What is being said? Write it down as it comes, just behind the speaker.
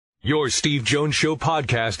Your Steve Jones Show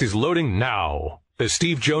podcast is loading now. The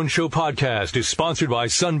Steve Jones Show podcast is sponsored by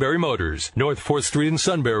Sunbury Motors, North 4th Street in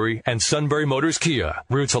Sunbury, and Sunbury Motors Kia,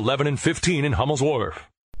 routes 11 and 15 in Hummel's Wharf.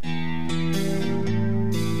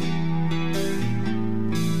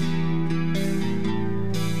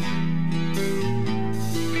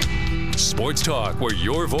 Sports talk where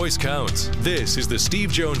your voice counts. This is the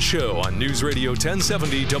Steve Jones Show on News Radio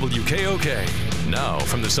 1070 WKOK. Now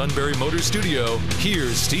from the Sunbury Motors studio,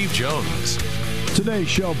 here's Steve Jones. Today's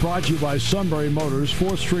show brought to you by Sunbury Motors,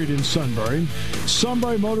 4th Street in Sunbury.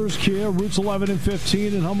 Sunbury Motors Kia, routes 11 and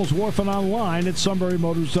 15 in Hummel's Wharf, and online at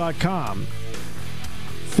sunburymotors.com.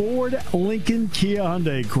 Ford, Lincoln, Kia,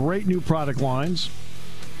 Hyundai, great new product lines.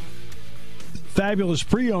 Fabulous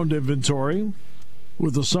pre-owned inventory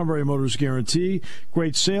with the Sunbury Motors guarantee.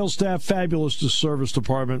 Great sales staff, fabulous service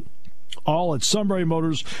department. All at Sunbury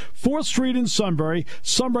Motors, 4th Street in Sunbury.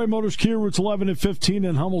 Sunbury Motors Kia, routes 11 and 15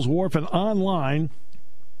 in Hummel's Wharf, and online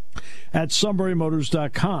at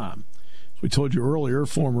sunburymotors.com. As we told you earlier,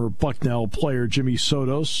 former Bucknell player Jimmy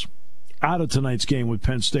Sotos out of tonight's game with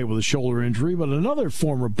Penn State with a shoulder injury, but another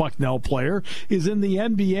former Bucknell player is in the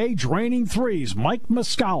NBA draining threes, Mike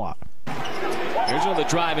Muscala. Here's another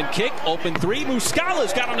drive and kick. Open three.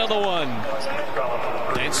 Muscala's got another one.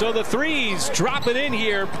 And so the threes drop it in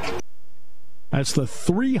here. That's the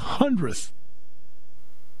 300th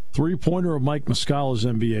three-pointer of Mike Muscala's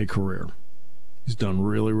NBA career. He's done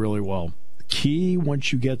really, really well. The key,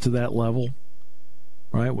 once you get to that level,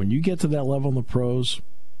 right, when you get to that level in the pros,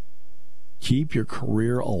 keep your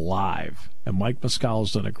career alive. And Mike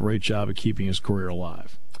Muscala's done a great job of keeping his career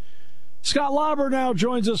alive. Scott Lauber now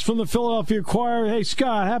joins us from the Philadelphia Inquirer. Hey,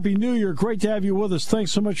 Scott, Happy New Year. Great to have you with us.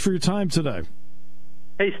 Thanks so much for your time today.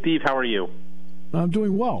 Hey, Steve, how are you? I'm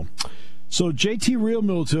doing well. So, JT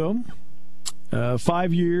Realmuto,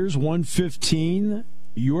 5 years, 115.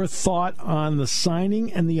 Your thought on the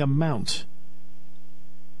signing and the amount?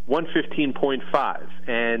 115.5,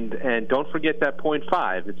 and don't forget that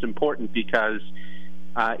 0.5. It's important because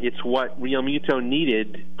it's what Realmuto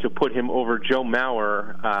needed to put him over Joe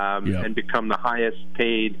Mauer and become the highest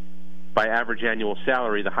paid by average annual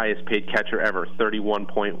salary, the highest paid catcher ever,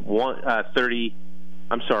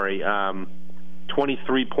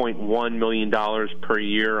 $23.1 million per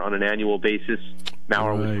year on an annual basis.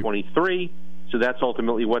 Mauer was 23, so that's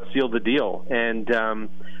ultimately what sealed the deal. And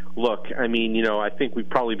look, I mean, I think we've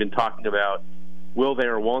probably been talking about will they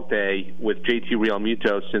or won't they with JT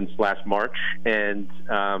Realmuto since last March, and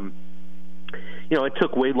it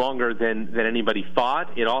took way longer than anybody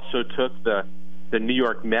thought. It also took the New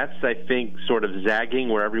York Mets, I think, sort of zagging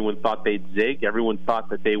where everyone thought they'd zig. Everyone thought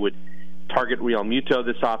that they would target Realmuto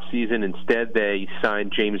this offseason. Instead, they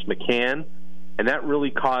signed James McCann, and that really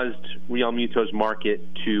caused Realmuto's market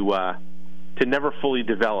to never fully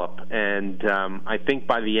develop. And I think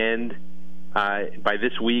by the end, by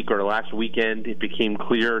this week or last weekend, it became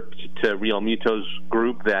clear to Realmuto's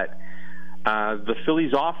group that the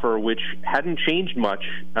Phillies' offer, which hadn't changed much,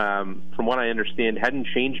 from what I understand, hadn't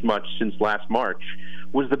changed much since last March,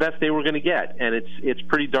 was the best they were going to get, and it's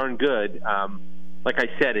pretty darn good. Like I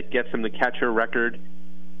said, it gets them the catcher record.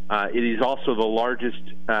 It is also the largest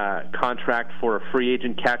contract for a free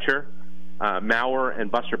agent catcher. Mauer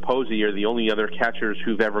and Buster Posey are the only other catchers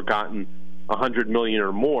who've ever gotten $100 million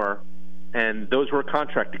or more, and those were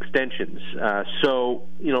contract extensions. So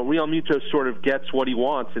Realmuto sort of gets what he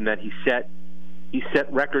wants in that he set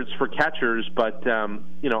records for catchers, but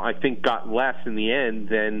I think got less in the end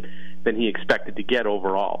than he expected to get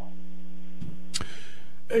overall.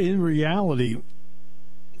 In reality,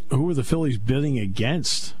 who were the Phillies bidding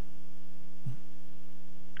against?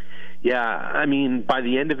 Yeah, I mean, by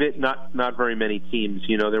the end of it, not very many teams.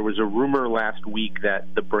 There was a rumor last week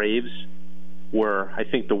that the Braves were, I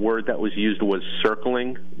think the word that was used was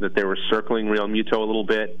circling, that they were circling Realmuto a little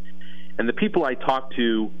bit. And the people I talked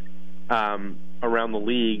to around the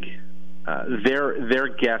league, their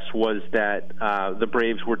guess was that the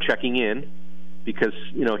Braves were checking in because,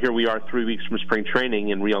 here we are 3 weeks from spring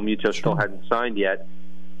training and Realmuto still hadn't signed yet.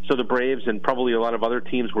 So the Braves and probably a lot of other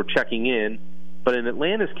teams were checking in. But in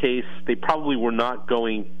Atlanta's case, they probably were not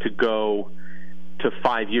going to go to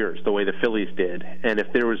 5 years the way the Phillies did. And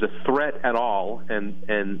if there was a threat at all,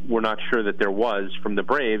 and we're not sure that there was from the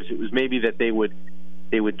Braves, it was maybe that they would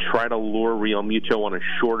try to lure Realmuto on a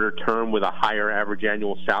shorter term with a higher average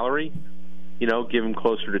annual salary, give him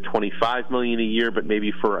closer to $25 million a year, but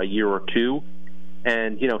maybe for a year or two.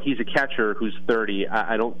 And he's a catcher who's 30.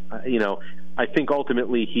 I think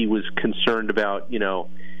ultimately he was concerned about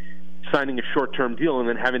signing a short-term deal and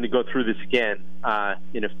then having to go through this again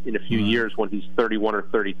in a few years when he's 31 or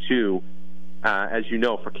 32. As you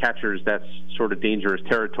know, for catchers, that's sort of dangerous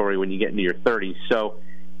territory when you get into your 30s. So,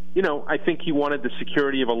 I think he wanted the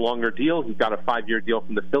security of a longer deal. He got a 5-year deal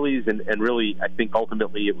from the Phillies, and really, I think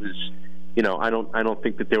ultimately it was, I don't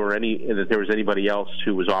think that there was anybody else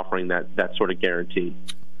who was offering that sort of guarantee.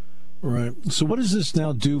 Right. So what does this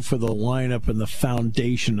now do for the lineup and the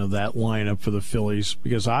foundation of that lineup for the Phillies?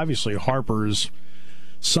 Because obviously Harper's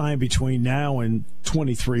signed between now and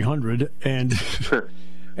 2300, and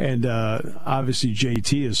and obviously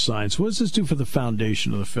JT is signed. So what does this do for the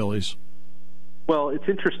foundation of the Phillies? Well, it's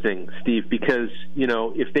interesting, Steve, because,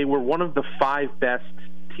 if they were one of the 5 best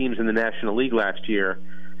teams in the National League last year,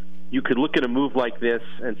 you could look at a move like this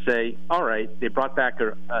and say, all right, they brought back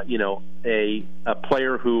a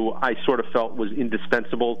player who I sort of felt was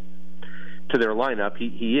indispensable to their lineup.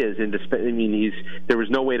 He is indispensable. I mean, there was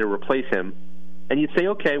no way to replace him. And you'd say,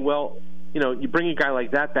 okay, well, you bring a guy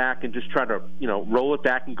like that back and just try to, roll it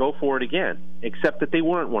back and go for it again. Except that they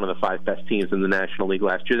weren't one of the 5 best teams in the National League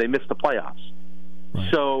last year. They missed the playoffs. Right.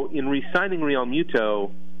 So in re-signing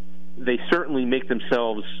Realmuto, they certainly make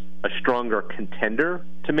themselves a stronger contender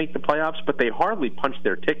to make the playoffs, but they hardly punched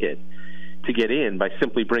their ticket to get in by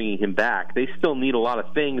simply bringing him back. They still need a lot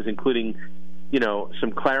of things, including,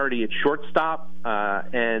 some clarity at shortstop.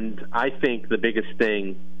 And I think the biggest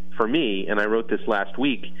thing for me, and I wrote this last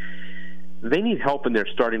week, they need help in their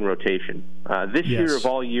starting rotation. This year of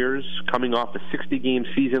all years, coming off a 60-game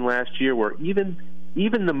season last year, where even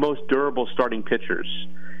the most durable starting pitchers,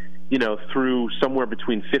 through somewhere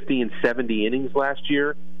between 50 and 70 innings last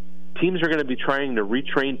year, teams are going to be trying to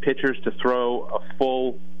retrain pitchers to throw a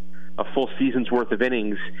full season's worth of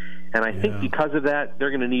innings. And I think because of that,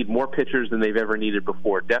 they're going to need more pitchers than they've ever needed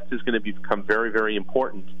before. Depth is going to become very, very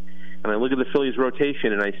important. And I look at the Phillies'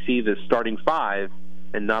 rotation, and I see the starting 5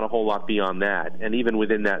 and not a whole lot beyond that. And even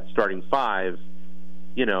within that starting 5,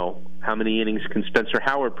 how many innings can Spencer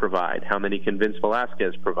Howard provide? How many can Vince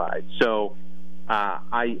Velasquez provide? So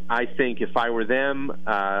I think if I were them,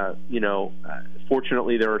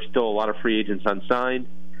 fortunately there are still a lot of free agents unsigned.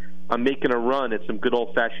 I'm making a run at some good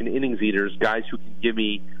old-fashioned innings eaters, guys who can give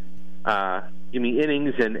me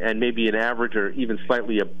innings and maybe an average or even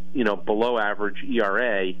slightly below average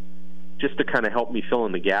ERA, just to kind of help me fill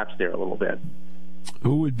in the gaps there a little bit.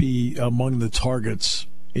 Who would be among the targets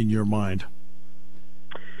in your mind?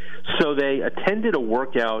 So they attended a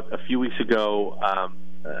workout a few weeks ago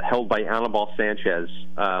held by Anibal Sanchez,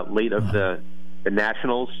 late of the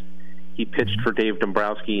Nationals. He pitched for Dave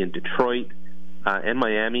Dombrowski in Detroit and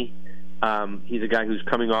Miami. He's a guy who's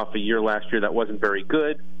coming off a year last year that wasn't very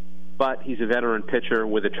good, but he's a veteran pitcher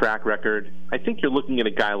with a track record. I think you're looking at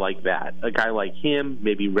a guy like that, a guy like him,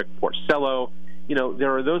 maybe Rick Porcello.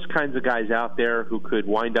 There are those kinds of guys out there who could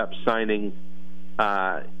wind up signing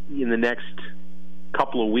in the next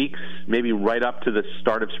couple of weeks, maybe right up to the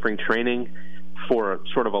start of spring training, for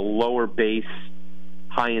sort of a lower base,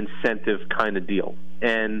 high incentive kind of deal.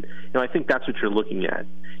 And I think that's what you're looking at.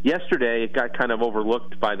 Yesterday, it got kind of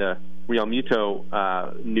overlooked by the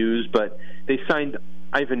Realmuto news, but they signed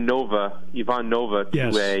Ivan Nova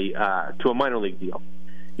to a minor league deal.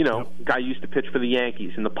 Guy used to pitch for the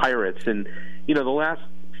Yankees and the Pirates, and the last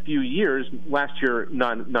few years, last year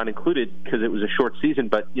not included because it was a short season,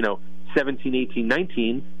 but 17, 18,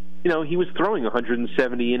 19, he was throwing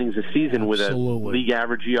 170 innings a season with a league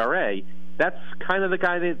average ERA. That's kind of the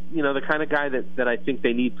guy that I think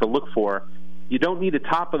they need to look for. You don't need a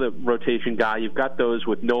top of the rotation guy. You've got those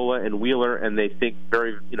with Nola and Wheeler, and they think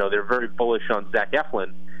they're very bullish on Zach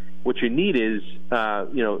Eflin. What you need is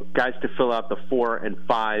guys to fill out the 4 and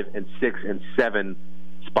 5 and 6 and 7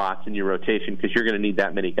 spots in your rotation, because you're going to need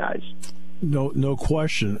that many guys. No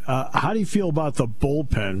question. How do you feel about the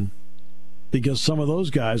bullpen? Because some of those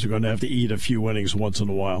guys are going to have to eat a few innings once in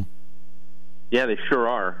a while. Yeah, they sure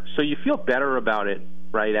are. So you feel better about it,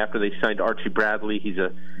 right, after they signed Archie Bradley. He's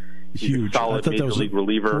a solid major league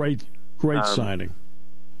reliever. Great signing.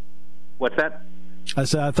 What's that? I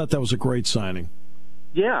thought that was a great signing.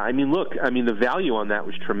 Yeah, the value on that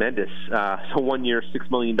was tremendous. It's a 1-year,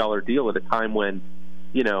 $6 million deal at a time when,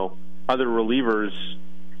 other relievers,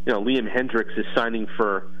 Liam Hendricks is signing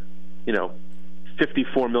for,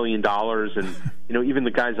 $54 million, and even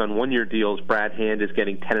the guys on 1-year deals, Brad Hand is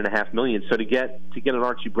getting $10.5 million. So to get an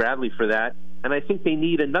Archie Bradley for that, and I think they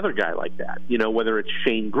need another guy like that. Whether it's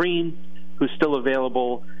Shane Green, who's still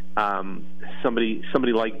available, somebody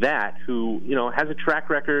like that who has a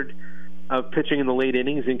track record of pitching in the late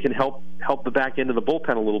innings and can help the back end of the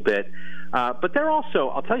bullpen a little bit. But they're also,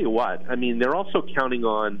 I'll tell you what, they're also counting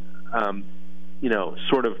on, the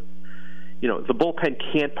bullpen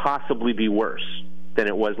can't possibly be worse than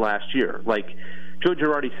it was last year. Like, Joe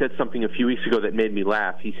Girardi said something a few weeks ago that made me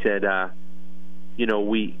laugh. He said,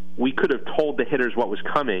 we could have told the hitters what was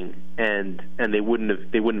coming, and they wouldn't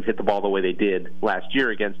have hit the ball the way they did last year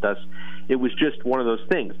against us. It was just one of those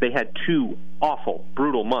things. They had 2 awful,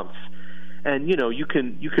 brutal months, and you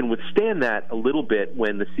can withstand that a little bit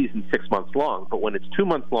when the season's 6 months long. But when it's 2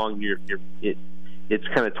 months long, it's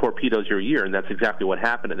kind of torpedoes your year, and that's exactly what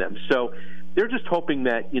happened to them. So they're just hoping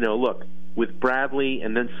that look, with Bradley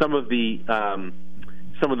and then some of the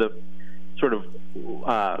sort of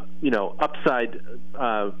upside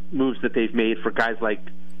moves that they've made for guys like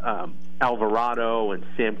Alvarado and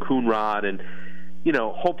Sam Coonrod, and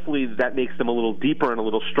hopefully that makes them a little deeper and a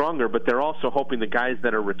little stronger. But they're also hoping the guys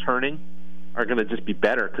that are returning are going to just be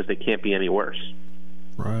better because they can't be any worse.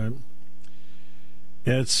 Right.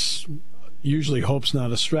 It's usually hope's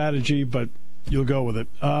not a strategy, but you'll go with it.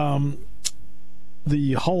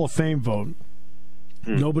 The Hall of Fame vote.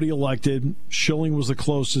 Nobody elected. Schilling was the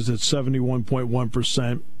closest at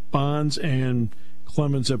 71.1%. Bonds and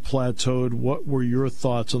Clemens have plateaued. What were your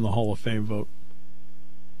thoughts on the Hall of Fame vote?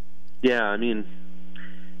 Yeah, I mean,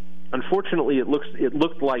 unfortunately, it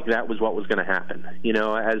looked like that was what was going to happen.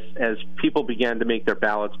 As people began to make their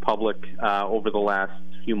ballots public over the last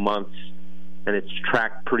few months, and it's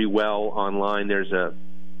tracked pretty well online. There's a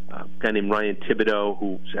guy named Ryan Thibodeau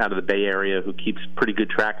who's out of the Bay Area who keeps pretty good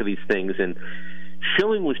track of these things, and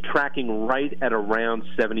Schilling was tracking right at around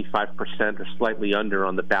 75% or slightly under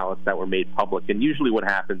on the ballots that were made public. And usually what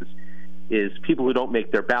happens is people who don't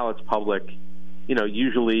make their ballots public,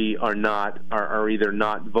 usually are either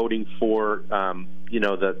not voting for,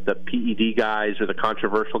 the PED guys or the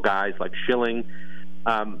controversial guys like Schilling.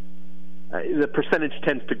 The percentage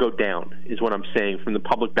tends to go down, is what I'm saying, from the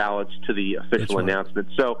public ballots to the official announcement.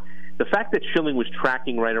 So the fact that Schilling was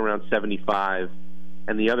tracking right around 75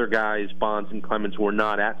 and the other guys, Bonds and Clemens, were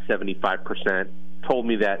not at 75%, told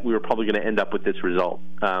me that we were probably going to end up with this result.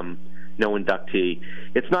 No inductee.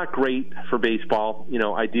 It's not great for baseball.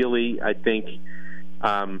 Ideally, I think,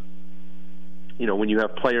 when you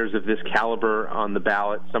have players of this caliber on the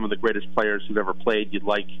ballot, some of the greatest players who've ever played, you'd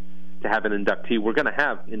like to have an inductee. We're going to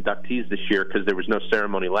have inductees this year because there was no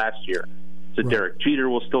ceremony last year. So right. Derek Jeter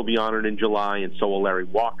will still be honored in July, and so will Larry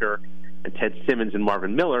Walker and Ted Simmons and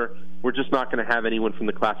Marvin Miller. We're just not going to have anyone from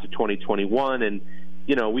the class of 2021, and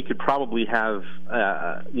we could probably have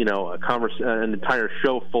an entire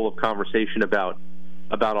show full of conversation about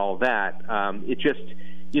all that. It just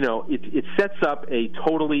it sets up a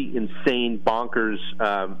totally insane, bonkers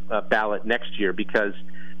ballot next year because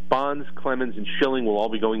Bonds, Clemens, and Schilling will all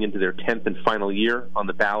be going into their 10th and final year on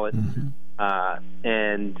the ballot,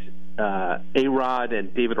 and A-Rod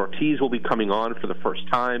and David Ortiz will be coming on for the first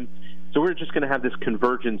time. So we're just going to have this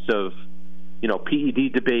convergence of,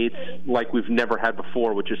 PED debates like we've never had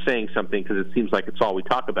before, which is saying something because it seems like it's all we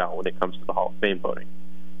talk about when it comes to the Hall of Fame voting.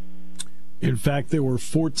 In fact, there were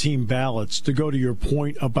 14 ballots. To go to your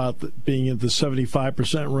point about being in the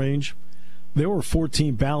 75% range, there were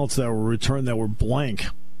 14 ballots that were returned that were blank.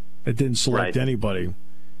 It didn't select anybody.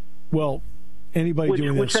 Well, anybody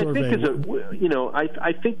doing that survey,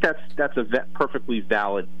 I think that's a perfectly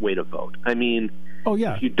valid way to vote. I mean,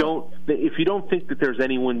 if you don't think that there's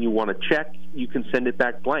anyone you want to check, you can send it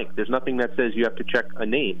back blank. There's nothing that says you have to check a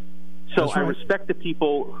name. So I respect the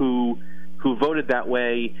people who voted that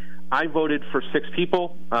way. I voted for 6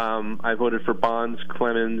 people. I voted for Bonds,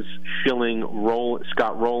 Clemens, Schilling,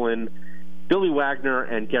 Scott Rowland, Billy Wagner,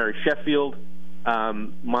 and Gary Sheffield. This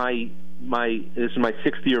is my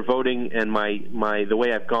 6th year voting, and the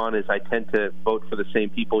way I've gone is I tend to vote for the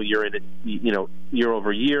same people year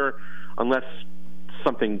over year, unless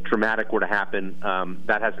something dramatic were to happen.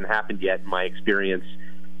 That hasn't happened yet in my experience.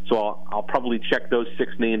 So I'll probably check those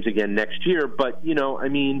 6 names again next year. But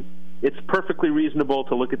it's perfectly reasonable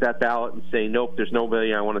to look at that ballot and say, nope, there's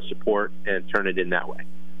nobody I want to support, and turn it in that way.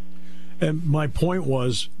 And my point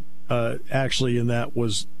was, actually, in that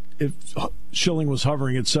was, if Schilling was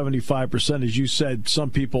hovering at 75%, as you said, some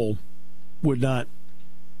people wouldn't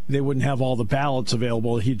have all the ballots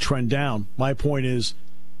available. He'd trend down. My point is,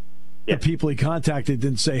 the people he contacted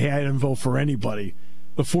didn't say, hey, I didn't vote for anybody.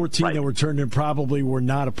 The 14 that were turned in probably were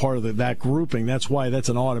not a part of that grouping. That's why that's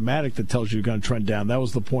an automatic that tells you you're going to trend down. That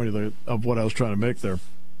was the point of what I was trying to make there.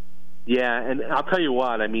 Yeah, and I'll tell you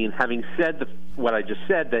what, having said what I just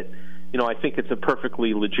said, that I think it's a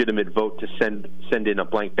perfectly legitimate vote to send in a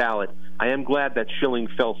blank ballot. I am glad that Schilling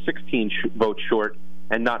fell 16 votes short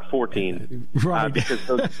and not 14, because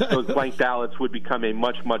those blank ballots would become a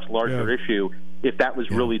much, much larger issue if that was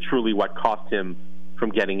really, truly what cost him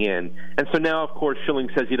getting in. And so now, of course, Schilling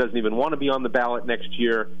says he doesn't even want to be on the ballot next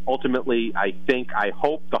year. Ultimately, I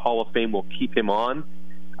hope the Hall of Fame will keep him on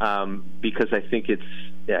because I think it's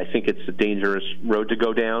a dangerous road to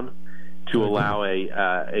go down to allow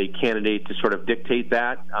a candidate to sort of dictate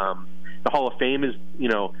that. The Hall of Fame is,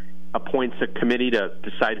 appoints a committee to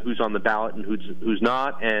decide who's on the ballot and who's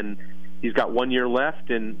not, and he's got 1 year left,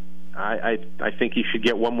 and I think he should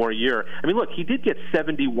get one more year. I mean, look, he did get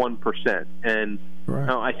 71%, and right.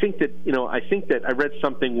 I think that I read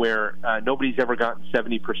something where nobody's ever gotten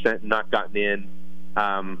 70% and not gotten in.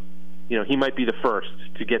 He might be the first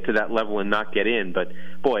to get to that level and not get in, but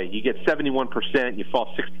boy, you get 71%, you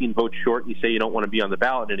fall 16 votes short, and you say you don't want to be on the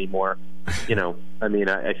ballot anymore.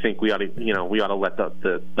 I think we ought to let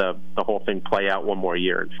the whole thing play out one more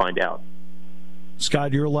year and find out.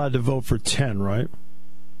 Scott, you're allowed to vote for 10, right?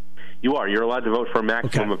 You are. You're allowed to vote for a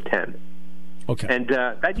maximum of 10. Okay. And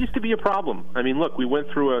that used to be a problem. I mean, look, we went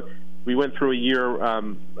through a year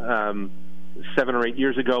 7 or 8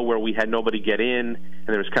 years ago where we had nobody get in, and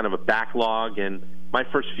there was kind of a backlog. And my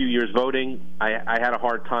first few years voting, I had a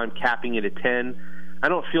hard time capping it at 10. I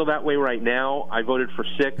don't feel that way right now. I voted for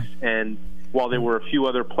 6, and while there were a few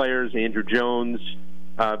other players, Andrew Jones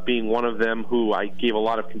being one of them who I gave a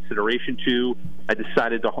lot of consideration to, I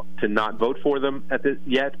decided to not vote for them at this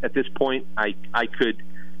point. I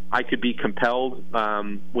could be compelled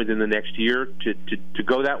within the next year to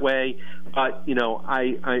go that way. But,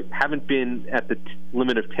 I haven't been at the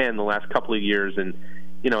limit of 10 the last couple of years, and,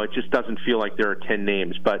 it just doesn't feel like there are 10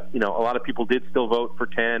 names. But, a lot of people did still vote for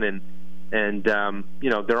 10, and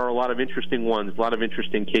there are a lot of interesting ones, a lot of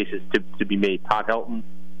interesting cases to be made. Todd Helton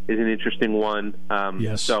is an interesting one.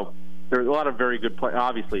 Yes. So there are a lot of very good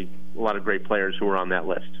obviously a lot of great players who are on that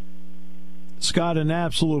list. Scott, an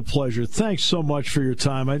absolute pleasure. Thanks so much for your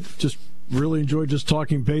time. I just really enjoyed just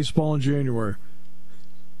talking baseball in January.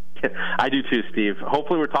 I do too, Steve.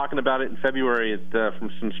 Hopefully we're talking about it in February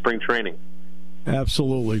from some spring training.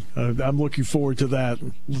 Absolutely. I'm looking forward to that.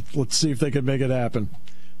 Let's see if they can make it happen.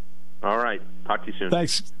 All right. Talk to you soon.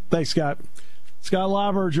 Thanks, Scott. Scott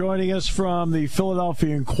Lauber joining us from the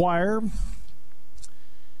Philadelphia Inquirer.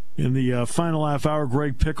 In the final half hour,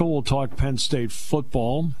 Greg Pickel will talk Penn State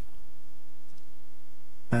football.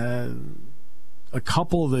 A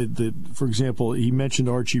couple of the for example, he mentioned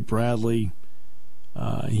Archie Bradley.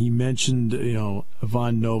 He mentioned,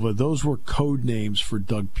 Ivan Nova. Those were code names for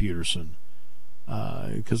Doug Peterson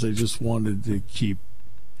because they just wanted to keep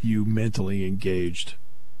you mentally engaged.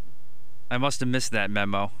 I must have missed that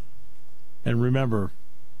memo. And remember,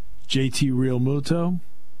 JT Realmuto,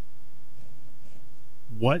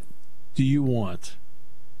 what do you want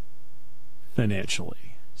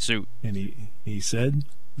financially? Suit. And he said,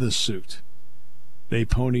 the suit. They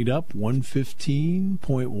ponied up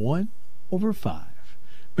 115.1 over 5.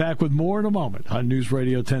 Back with more in a moment on News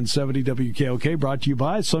Radio 1070 WKOK, brought to you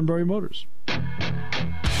by Sunbury Motors.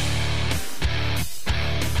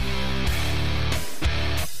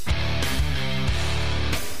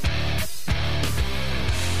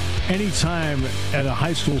 Anytime at a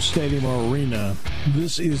high school stadium or arena,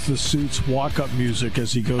 this is the suit's walk-up music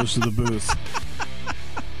as he goes to the booth.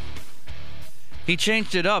 He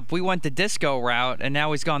changed it up. We went the disco route, and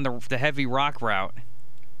now he's gone the heavy rock route.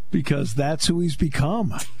 Because that's who he's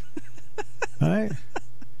become. Right?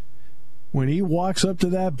 When he walks up to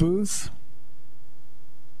that booth,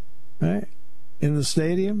 right, in the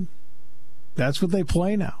stadium, that's what they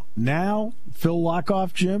play now. Now, Phil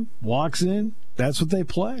Lockoff, Jim, walks in, that's what they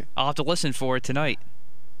play. I'll have to listen for it tonight.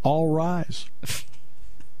 All rise.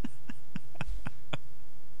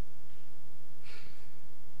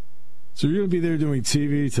 So you're going to be there doing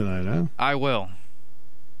TV tonight, huh? I will.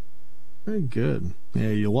 Very good. Yeah,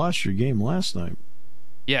 you lost your game last night.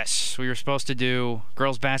 Yes, we were supposed to do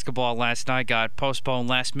girls basketball last night. Got postponed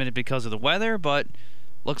last minute because of the weather, but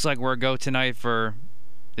looks like we're a go tonight for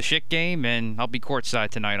the Schick game, and I'll be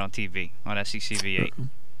courtside tonight on TV on SECV 8.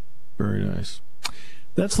 Very nice.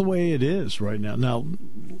 That's the way it is right now. Now,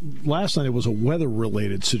 last night it was a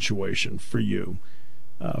weather-related situation for you.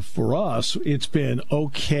 For us, it's been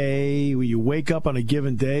okay. You wake up on a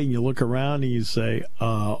given day and you look around and you say,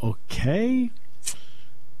 okay,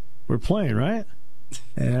 we're playing, right?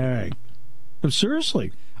 All right.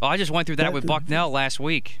 Seriously. Oh, I just went through that with Bucknell last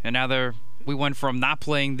week, and now we went from not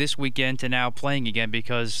playing this weekend to now playing again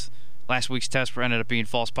because last week's test ended up being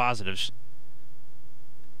false positives.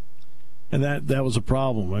 And that was a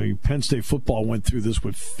problem. I mean, Penn State football went through this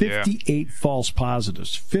with 58 false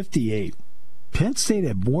positives. 58. Penn State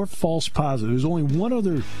had more false positives. There's only one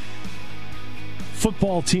other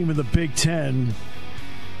football team in the Big Ten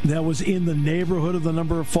that was in the neighborhood of the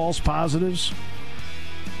number of false positives.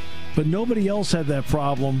 but nobody else had that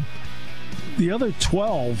problem. The other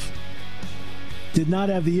 12 did not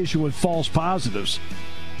have the issue with false positives.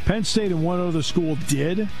 Penn State and one other school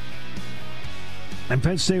did, and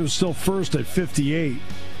Penn State was still first at 58.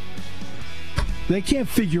 They can't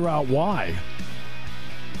figure out why.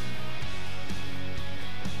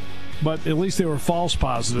 But at least they were false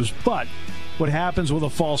positives. But what happens with a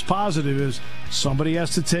false positive is somebody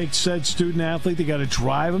has to take said student-athlete. They got to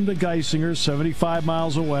drive them to Geisinger, 75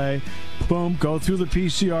 miles away. Boom, go through the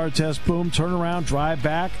PCR test. Boom, turn around, drive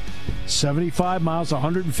back. 75 miles,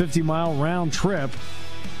 150-mile round trip.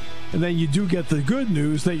 And then you do get the good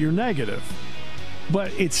news that you're negative.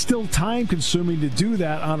 But it's still time-consuming to do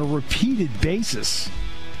that on a repeated basis.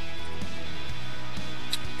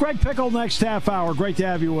 Greg Pickel next half hour. Great to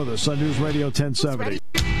have you with us on News Radio 1070.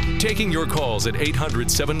 Taking your calls at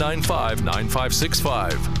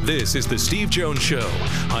 800-795-9565. This is The Steve Jones Show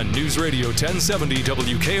on News Radio 1070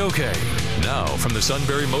 WKOK. Now from the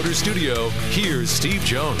Sunbury Motors Studio, here's Steve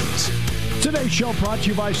Jones. Today's show brought to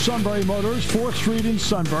you by Sunbury Motors, 4th Street in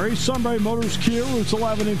Sunbury. Sunbury Motors Kia, routes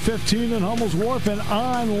 11 and 15 in Hummel's Wharf, and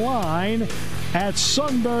online at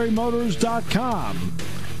sunburymotors.com.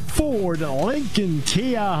 Ford, Lincoln,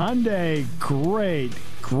 Kia, Hyundai, great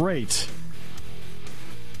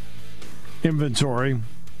inventory.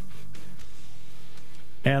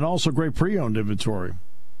 And also great pre-owned inventory.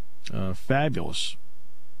 Fabulous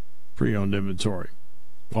pre-owned inventory.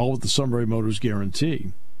 All with the Sunbury Motors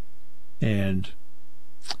guarantee. And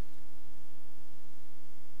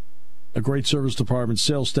a great service department,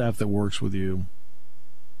 sales staff that works with you.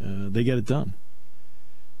 They get it done.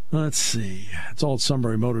 Let's see. It's all at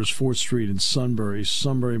Sunbury Motors, 4th Street in Sunbury.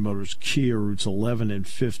 Sunbury Motors Kia, routes 11 and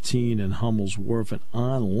 15 in Hummel's Wharf, and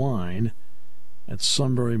online at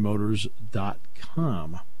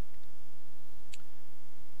sunburymotors.com.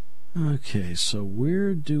 Okay, so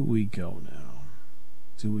where do we go now?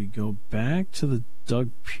 Do we go back to the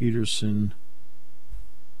Doug Peterson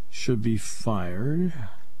should be fired?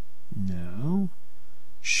 No.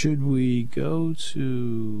 Should we go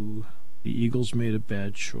to the Eagles made a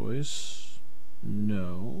bad choice?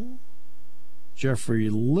 No. Jeffrey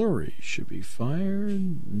Lurie should be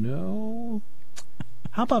fired? No.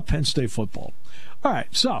 How about Penn State football? All right,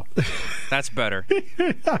 so. That's better.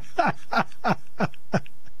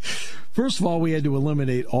 First of all, we had to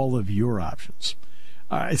eliminate all of your options.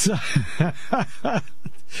 All right, so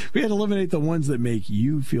we had to eliminate the ones that make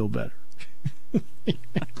you feel better.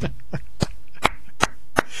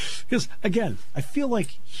 Because, again, I feel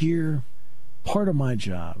like here, part of my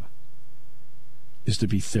job is to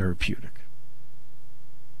be therapeutic.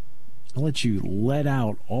 I'll let you let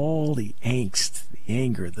out all the angst, the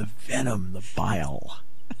anger, the venom, the bile.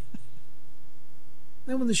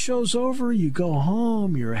 Then when the show's over, you go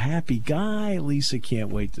home, you're a happy guy. Lisa can't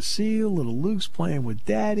wait to see you. Little Luke's playing with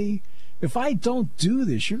Daddy. If I don't do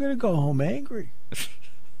this, you're going to go home angry.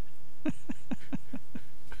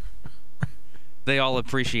 They all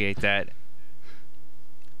appreciate that.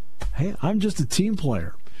 Hey, I'm just a team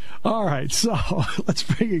player. All right, so let's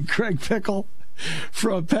bring in Greg Pickel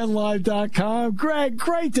from PennLive.com. Greg,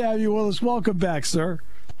 great to have you with us. Welcome back, sir.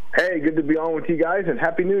 Hey, good to be on with you guys, and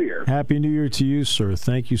Happy New Year. Happy New Year to you, sir.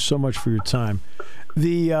 Thank you so much for your time.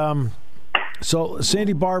 So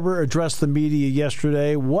Sandy Barbour addressed the media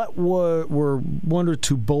yesterday. What were one or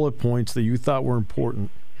two bullet points that you thought were important?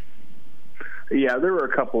 Yeah, there were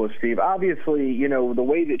a couple of, Steve. Obviously, you know, the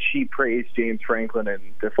way that she praised James Franklin and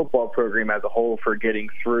the football program as a whole for getting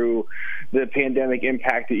through the pandemic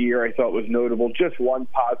impacted year, I thought was notable. Just one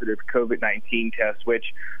positive COVID-19 test,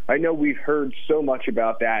 which I know we've heard so much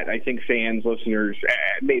about that. I think fans, listeners,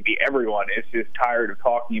 maybe everyone is just tired of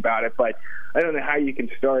talking about it. But I don't know how you can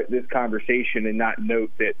start this conversation and not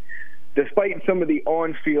note that despite some of the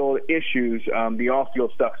on-field issues, the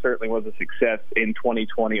off-field stuff certainly was a success in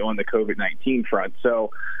 2020 on the COVID-19 front.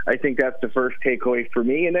 So I think that's the first takeaway for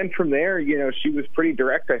me. And then from there, you know, she was pretty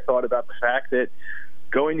direct, I thought, about the fact that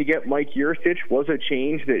going to get Mike Yurcich was a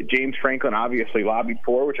change that James Franklin obviously lobbied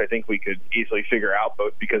for, which I think we could easily figure out,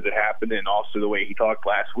 both because it happened and also the way he talked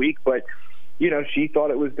last week. But you know, she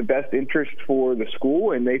thought it was the best interest for the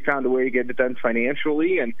school, and they found a way to get it done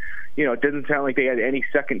financially. And, you know, it doesn't sound like they had any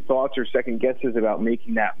second thoughts or second guesses about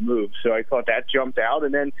making that move. So I thought that jumped out.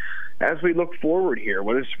 And then as we look forward here,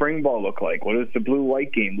 what does spring ball look like? What does the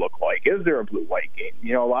blue-white game look like? Is there a blue-white game?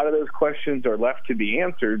 You know, a lot of those questions are left to be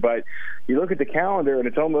answered, but you look at the calendar and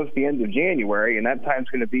it's almost the end of January, and that time's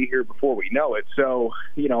going to be here before we know it. So,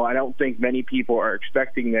 you know, I don't think many people are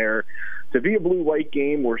expecting there to be a blue-white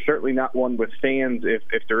game. We're certainly not one with fans if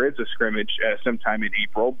there is a scrimmage sometime in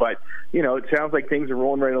April. But, it sounds like things are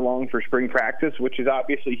rolling right along for spring practice, which is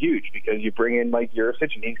obviously huge because you bring in Mike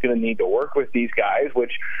Yurcich, and he's going to need to work with these guys,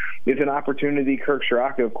 which is an opportunity Kirk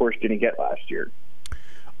Ciarrocca, of course, didn't get last year.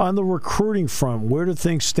 On the recruiting front, where do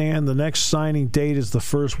things stand? The next signing date is the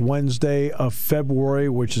first Wednesday of February,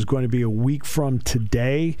 which is going to be a week from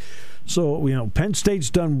today. So, Penn State's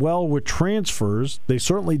done well with transfers. They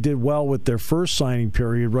certainly did well with their first signing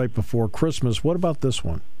period right before Christmas. What about this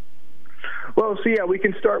one? Well, we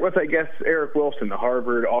can start with, I guess, Eric Wilson, the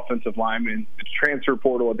Harvard offensive lineman, the transfer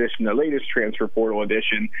portal edition, the latest transfer portal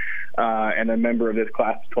edition, and a member of this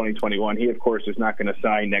class of 2021. He, of course, is not going to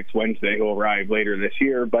sign next Wednesday. He'll arrive later this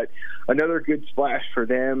year. But another good splash for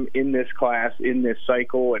them in this class, in this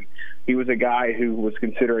cycle. And he was a guy who was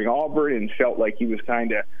considering Auburn and felt like he was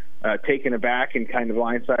kind of taken aback and kind of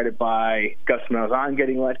blindsided by Gus Malzahn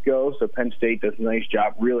getting let go. So Penn State does a nice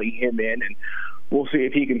job reeling him in, and we'll see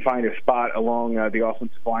if he can find a spot along the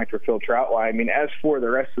offensive line for Phil Trautwein. I mean, as for the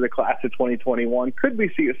rest of the class of 2021, could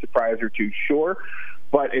we see a surprise or two? Sure.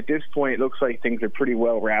 But at this point, it looks like things are pretty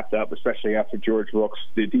well wrapped up, especially after George Wilkes,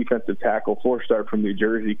 the defensive tackle, 4-star from New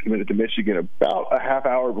Jersey, committed to Michigan about a half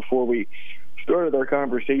hour before we started our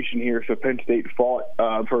conversation here. So Penn State fought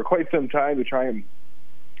for quite some time to try and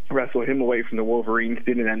wrestle him away from the Wolverines.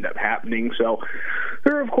 Didn't end up happening. So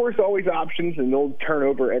there are, of course, always options, and they'll turn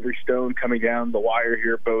over every stone coming down the wire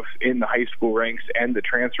here, both in the high school ranks and the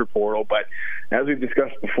transfer portal. But as we've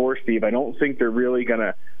discussed before, Steve, I don't think they're really going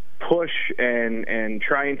to push and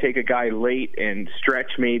try and take a guy late and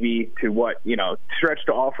stretch maybe to stretch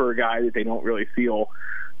to offer a guy that they don't really feel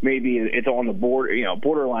maybe it's on the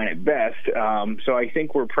borderline at best. So I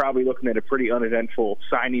think we're probably looking at a pretty uneventful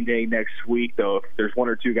signing day next week, though if there's one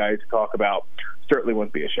or two guys to talk about, certainly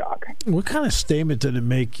wouldn't be a shock. What kind of statement did it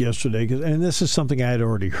make yesterday? And this is something I had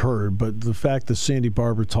already heard, but the fact that Sandy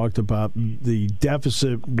Barbour talked about the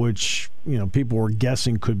deficit, which people were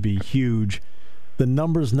guessing could be huge, the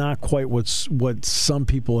number's not quite what some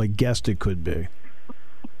people had guessed it could be.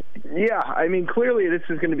 Yeah, I mean, clearly this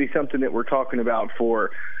is going to be something that we're talking about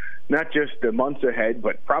for not just the months ahead,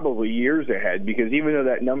 but probably years ahead, because even though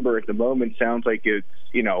that number at the moment sounds like it's,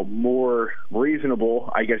 more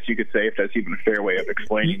reasonable, I guess you could say, if that's even a fair way of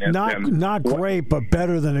explaining it. Not great, but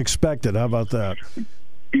better than expected. How about that?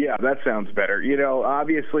 Yeah, that sounds better.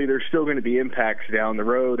 Obviously there's still going to be impacts down the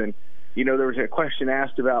road, and there was a question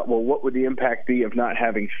asked about, well, what would the impact be of not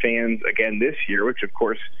having fans again this year, which, of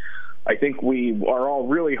course, I think we are all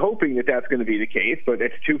really hoping that that's going to be the case, but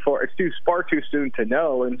it's far too soon to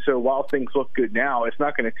know. And so while things look good now, it's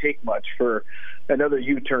not going to take much for another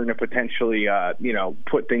U-turn to potentially,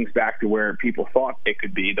 put things back to where people thought it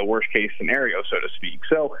could be, the worst-case scenario, so to speak.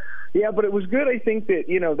 So, yeah, but it was good. I think that,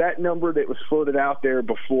 that number that was floated out there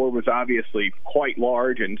before was obviously quite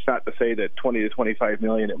large, and it's not to say that 20 to 25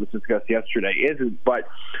 million that was discussed yesterday isn't, but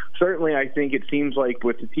certainly I think it seems like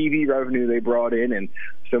with the TV revenue they brought in and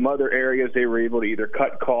some other areas they were able to either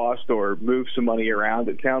cut cost or move some money around,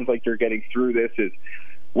 it sounds like they're getting through this as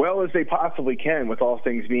well as they possibly can with all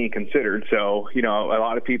things being considered. So, a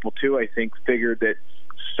lot of people, too, I think, figured that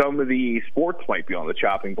some of the sports might be on the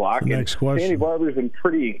chopping block. Next question. Sandy Barbour's been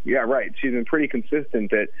she's been pretty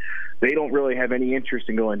consistent that they don't really have any interest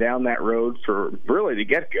in going down that road for really the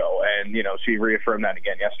get-go. And, she reaffirmed that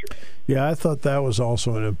again yesterday. Yeah, I thought that was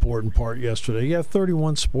also an important part yesterday. You have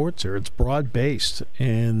 31 sports here. It's broad-based,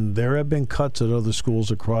 and there have been cuts at other schools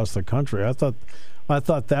across the country. I thought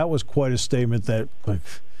that was quite a statement that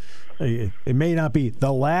it may not be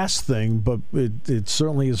the last thing, but it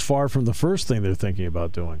certainly is far from the first thing they're thinking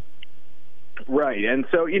about doing. Right. And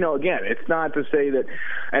so, again, it's not to say that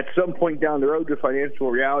at some point down the road the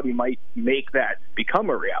financial reality might make that become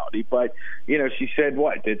a reality. But, she said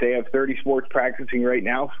that they have 30 sports practicing right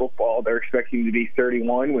now. Football, they're expecting to be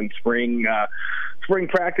 31 when spring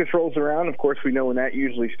practice rolls around. Of course, we know when that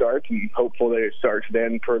usually starts, and hopeful that it starts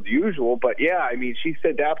then per the usual. But, yeah, I mean, she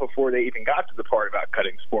said that before they even got to the part about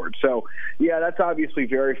cutting sports. So, yeah, that's obviously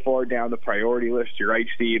very far down the priority list. You're right,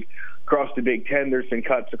 Steve. Across the Big Ten, there's been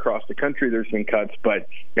cuts. Across the country, there's been cuts. But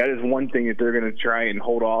that is one thing that they're going to try and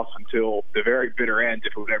hold off until the very bitter end,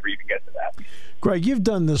 if it would ever even get to that. Greg, you've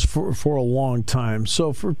done this for a long time.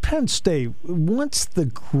 So for Penn State, once the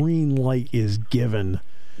green light is given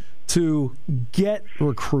to get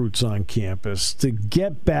recruits on campus, to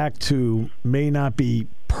get back to may not be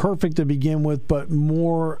perfect to begin with, but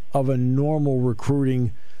more of a normal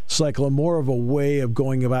recruiting cycle and more of a way of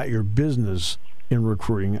going about your business in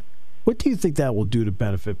recruiting, what do you think that will do to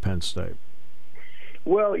benefit Penn State?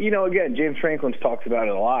 Well, again, James Franklin's talked about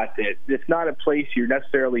it a lot, that it's not a place you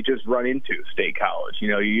necessarily just run into, State College.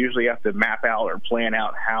 You usually have to map out or plan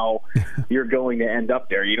out how you're going to end up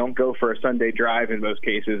there. You don't go for a Sunday drive in most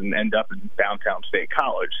cases and end up in downtown State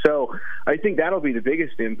College. So I think that'll be the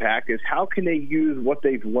biggest impact, is how can they use what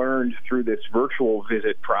they've learned through this virtual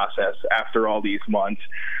visit process after all these months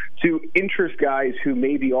to interest guys who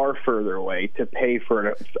maybe are further away to pay for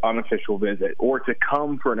an unofficial visit, or to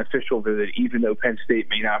come for an official visit even though Penn State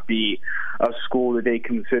may not be a school that they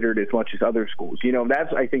considered as much as other schools.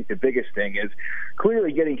 That's, I think, the biggest thing, is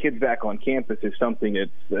clearly getting kids back on campus is something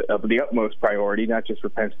that's of the utmost priority, not just for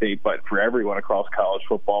Penn State, but for everyone across college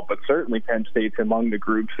football. But certainly Penn State's among the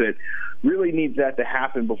groups that really needs that to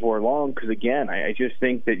happen before long, because, again, I just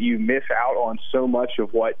think that you miss out on so much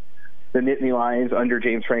of what the Nittany Lions under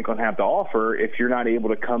James Franklin have to offer if you're not able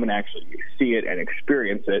to come and actually see it and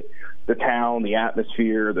experience it. The town, the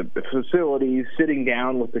atmosphere, the facilities, sitting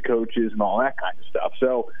down with the coaches and all that kind of stuff.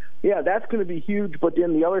 So, yeah, that's going to be huge. But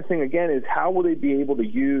then the other thing, again, is how will they be able to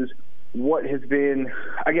use what has been,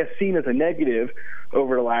 I guess, seen as a negative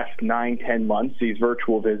over the last 9-10 months, these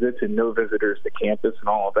virtual visits and no visitors to campus and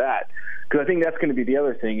all of that. Because I think that's going to be the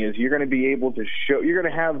other thing, is you're going to be able to show, you're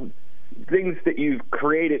going to have things that you've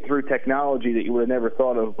created through technology that you would have never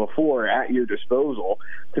thought of before at your disposal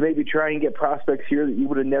to maybe try and get prospects here that you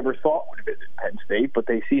would have never thought would visit Penn State, but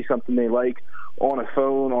they see something they like on a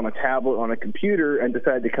phone, on a tablet, on a computer, and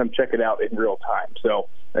decide to come check it out in real time. So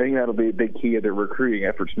I think that'll be a big key of their recruiting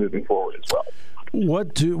efforts moving forward as well.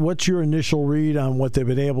 What's your initial read on what they've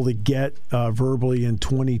been able to get verbally in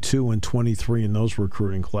 22 and 23 in those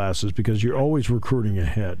recruiting classes? Because you're always recruiting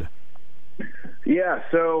ahead. Yeah,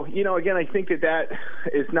 so, again, I think that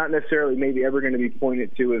is not necessarily maybe ever going to be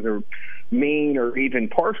pointed to as a main or even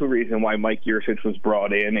partial reason why Mike Yurcich was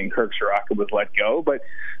brought in and Kirk Ciarrocca was let go, but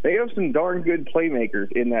they have some darn good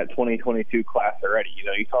playmakers in that 2022 class already.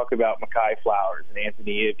 You talk about Mekhi Flowers and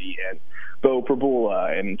Anthony Ivey and Bo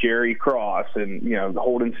Prabula and Jerry Cross and,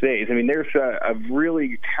 Holden Stays. I mean, there's a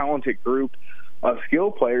really talented group of skill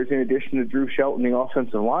players in addition to Drew Shelton, the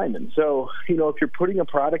offensive lineman. So, if you're putting a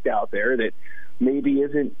product out there that maybe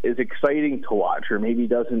isn't as exciting to watch, or maybe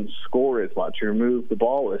doesn't score as much or move the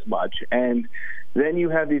ball as much, and then you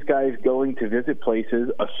have these guys going to visit places,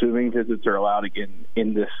 assuming visits are allowed again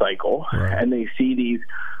in this cycle, right, and they see these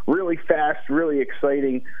really fast, really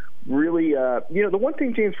exciting, really, the one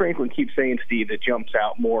thing James Franklin keeps saying, Steve, that jumps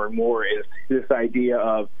out more and more is this idea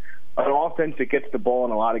of an offense that gets the ball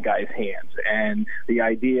in a lot of guys' hands, and the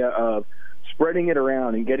idea of spreading it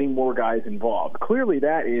around and getting more guys involved. Clearly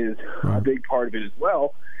that is a big part of it as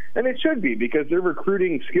well, and it should be, because they're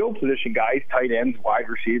recruiting skill position guys, tight ends, wide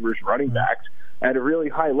receivers, running backs, at a really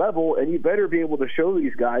high level, and you better be able to show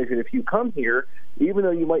these guys that if you come here, even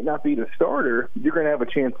though you might not be the starter, you're going to have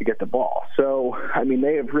a chance to get the ball. So, I mean,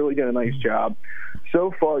 they have really done a nice job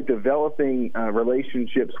so far developing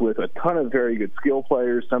relationships with a ton of very good skill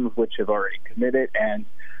players, some of which have already committed, and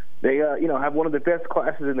they have one of the best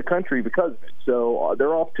classes in the country because of it. So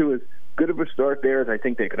they're off to as good of a start there as I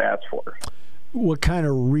think they could ask for. What kind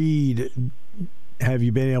of read have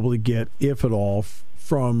you been able to get, if at all,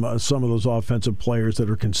 from some of those offensive players that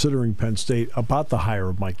are considering Penn State about the hire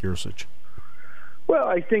of Mike Yurcich? Well,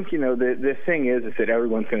 I think, the thing is that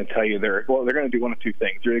everyone's going to tell you they're going to do one of two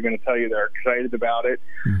things. They're going to tell you they're excited about it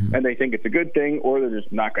and they think it's a good thing, or they're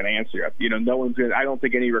just not going to answer you. No one's going to, I don't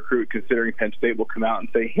think any recruit considering Penn State will come out and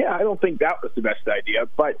say, yeah, I don't think that was the best idea.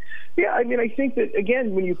 But, yeah, I mean, I think that,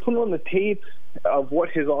 again, when you put on the tape of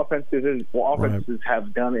what his offenses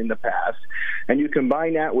have done in the past, and you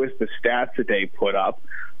combine that with the stats that they put up,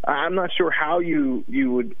 I'm not sure how you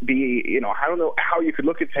would be, I don't know how you could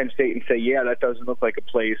look at Penn State and say, yeah, that doesn't look like a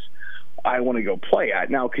place I want to go play at.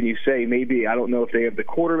 Now, can you say maybe, I don't know if they have the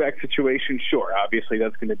quarterback situation? Sure. Obviously,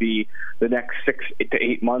 that's going to be the next 6 to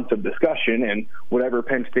 8 months of discussion, and whatever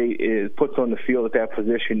Penn State puts on the field at that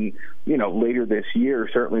position, later this year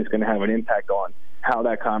certainly is going to have an impact on how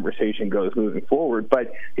that conversation goes moving forward.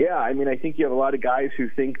 But, yeah, I mean, I think you have a lot of guys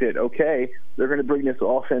who think that, okay, they're going to bring this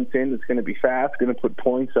offense in that's going to be fast, going to put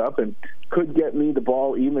points up, and could get me the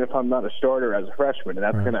ball even if I'm not a starter as a freshman, and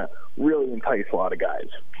that's going to really entice a lot of guys.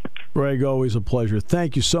 Greg, always a pleasure.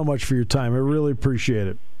 Thank you so much for your time. I really appreciate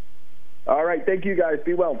it. All right. Thank you, guys.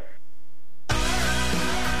 Be well.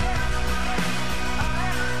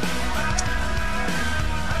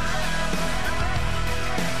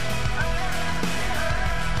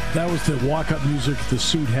 That was the walk-up music the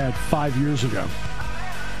suit had 5 years ago.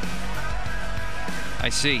 I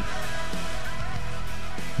see.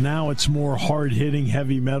 Now it's more hard-hitting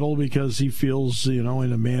heavy metal because he feels, in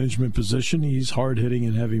a management position, he's hard-hitting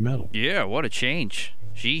and heavy metal. Yeah, what a change.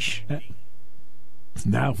 Sheesh.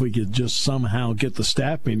 Now, if we could just somehow get the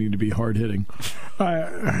staff meeting to be hard-hitting.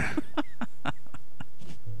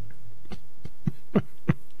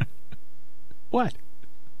 What?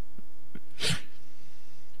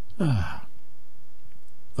 Thought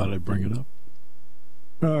I'd bring it up.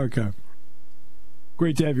 Okay.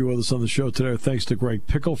 Great to have you with us on the show today. Thanks to Greg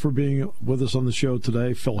Pickel for being with us on the show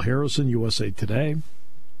today. Phil Harrison, USA Today.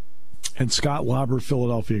 And Scott Lauber,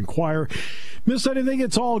 Philadelphia Inquirer. Missed anything?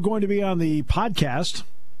 It's all going to be on the podcast,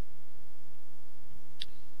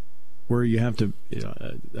 where you have to,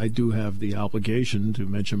 I do have the obligation to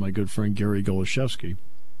mention my good friend Gary Goloszewski,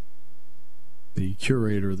 the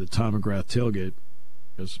curator of the Tom McGrath Tailgate,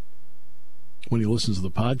 because when he listens to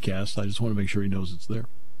the podcast, I just want to make sure he knows it's there.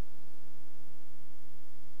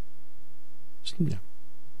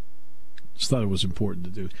 Just thought it was important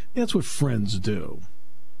to do. That's what friends do.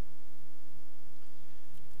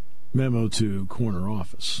 Memo to corner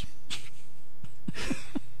office.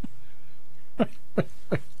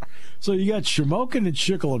 So you got Shamokin and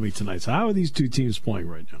Shikellamy tonight. So how are these two teams playing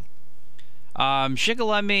right now?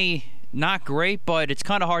 Shikellamy, not great, but it's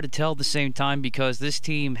kind of hard to tell at the same time because this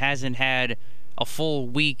team hasn't had a full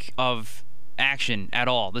week of action at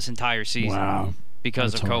all this entire season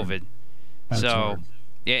because of COVID. That's hard.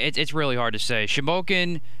 Yeah, it's really hard to say.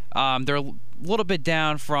 Shamokin, they're a little bit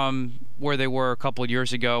down from where they were a couple of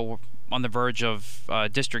years ago, on the verge of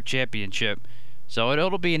district championship. So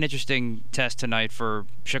it'll be an interesting test tonight for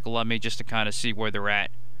Shikellamy just to kind of see where they're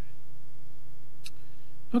at.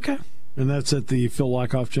 Okay. And that's at the Phil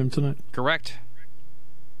Lakoff Gym tonight? Correct.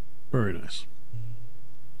 Very nice.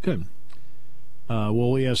 Good.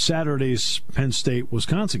 Well, we have Saturday's Penn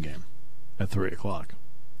State-Wisconsin game at 3 o'clock.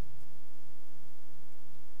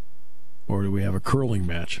 Or do we have a curling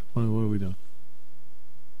match? What are we doing?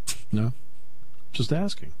 No? Just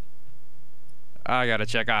asking. I got to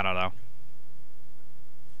check. I don't know.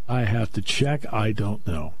 I have to check. I don't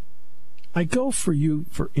know. I go for you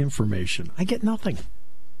for information. I get nothing.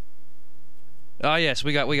 Oh, yes.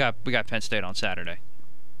 We got Penn State on Saturday.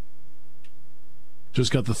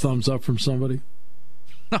 Just got the thumbs up from somebody?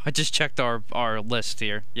 No, I just checked our list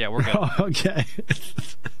here. Yeah, we're good. Okay.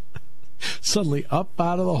 Suddenly up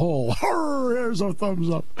out of the hole. There's our thumbs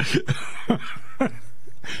up.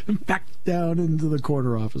 And back down into the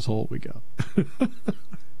corner office hole we go.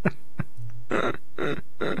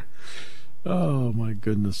 Oh, my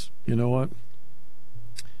goodness. You know what?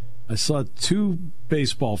 I saw two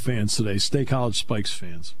baseball fans today, State College Spikes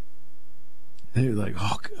fans. They were like,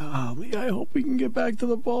 oh, golly, I hope we can get back to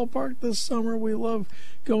the ballpark this summer. We love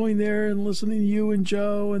going there and listening to you and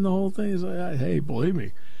Joe and the whole thing. It's like, hey, believe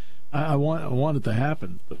me, I want it to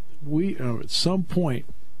happen. But we, at some point,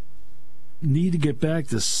 need to get back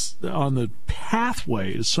to on the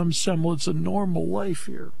pathway to some semblance of normal life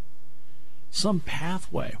here. Some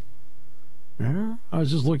pathway. Yeah. I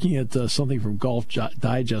was just looking at something from Golf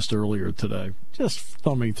Digest earlier today, just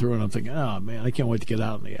thumbing through, and I'm thinking, oh, man, I can't wait to get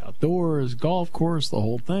out in the outdoors, golf course, the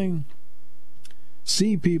whole thing.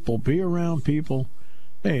 See people, be around people.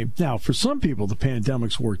 Hey, now, for some people, the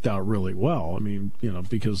pandemic's worked out really well. I mean,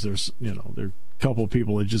 because there's, there are a couple of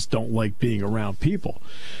people that just don't like being around people.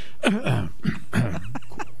 Can't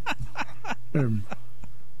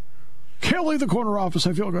leave the corner office.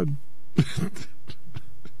 I feel good.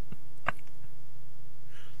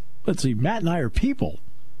 Let's see. Matt and I are people.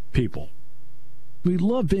 We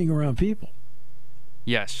love being around people.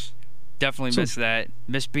 Yes. Definitely miss that.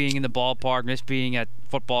 Miss being in the ballpark. Miss being at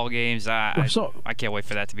football games. I can't wait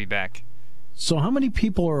for that to be back. So how many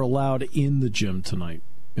people are allowed in the gym tonight,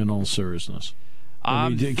 in all seriousness? I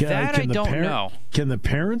don't know. Can the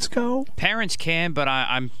parents go? Parents can, but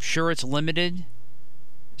I'm sure it's limited.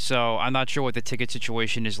 So I'm not sure what the ticket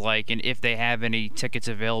situation is like and if they have any tickets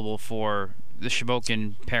available for the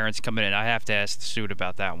Shamokin parents coming in. I have to ask the suit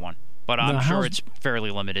about that one. But I'm sure it's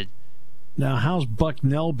fairly limited. Now, how's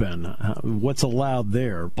Bucknell been? What's allowed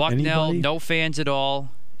there? Bucknell, Anybody? No fans at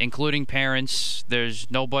all, including parents. There's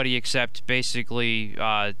nobody except basically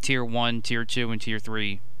Tier 1, Tier 2, and Tier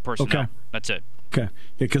 3 personnel. Okay. That's it. Okay. Yeah,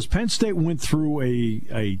 because Penn State went through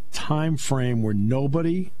a time frame where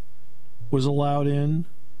nobody was allowed in.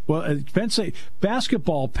 Well, Penn State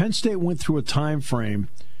basketball, Penn State went through a time frame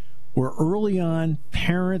where early on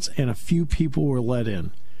parents and a few people were let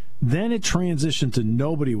in. Then it transitioned to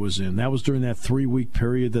nobody was in. That was during that 3-week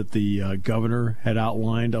period that the governor had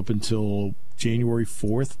outlined up until January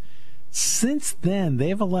 4th. Since then,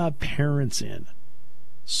 they've allowed parents in.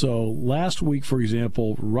 So last week, for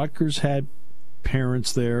example, Rutgers had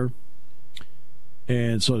parents there,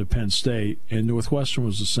 and so did Penn State, and Northwestern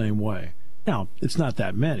was the same way. Now, it's not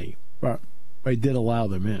that many, but They did allow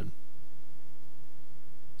them in.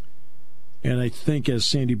 And I think, as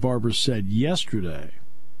Sandy Barbour said yesterday,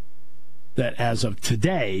 that as of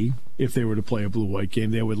today, if they were to play a blue-white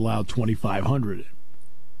game, they would allow 2,500 in.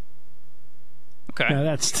 Okay. Now,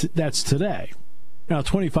 that's today. Now,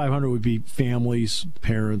 2,500 would be families,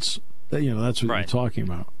 parents. That's what right. you're talking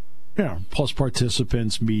about. Plus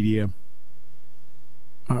participants, media.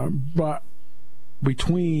 But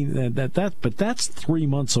between but that's 3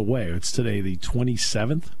 months away. It's today the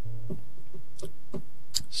 27th.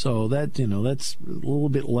 So that's a little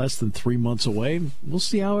bit less than 3 months away. We'll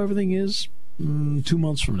see how everything is 2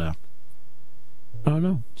 months from now. I don't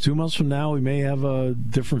know. 2 months from now, we may have a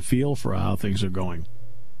different feel for how things are going.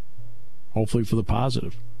 Hopefully for the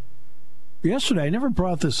positive. Yesterday, I never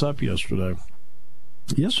brought this up yesterday.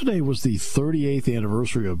 Yesterday was the 38th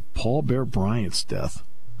anniversary of Paul Bear Bryant's death.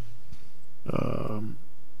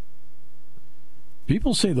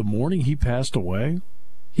 People say the morning he passed away,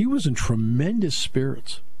 he was in tremendous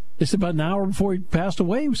spirits. They said about an hour before he passed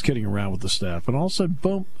away, he was kidding around with the staff. And all of a sudden,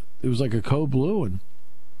 boom, it was like a code blue. And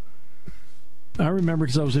I remember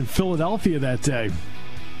because I was in Philadelphia that day.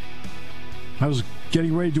 I was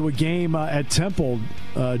getting ready to do a game at Temple,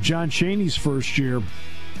 John Chaney's first year.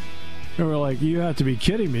 They were like, you have to be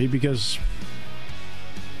kidding me, because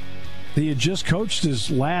he had just coached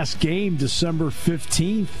his last game December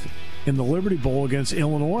 15th in the Liberty Bowl against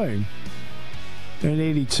Illinois in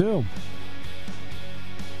 82.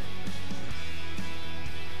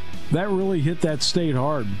 That really hit that state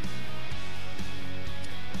hard.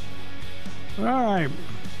 All right.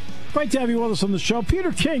 Great to have you with us on the show.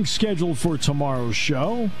 Peter King scheduled for tomorrow's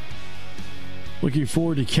show. Looking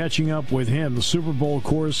forward to catching up with him. The Super Bowl, of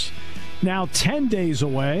course, now 10 days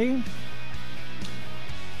away.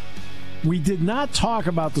 We did not talk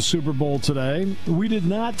about the Super Bowl today. We did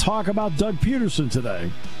not talk about Doug Peterson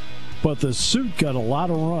today. But the suit got a lot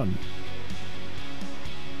of run.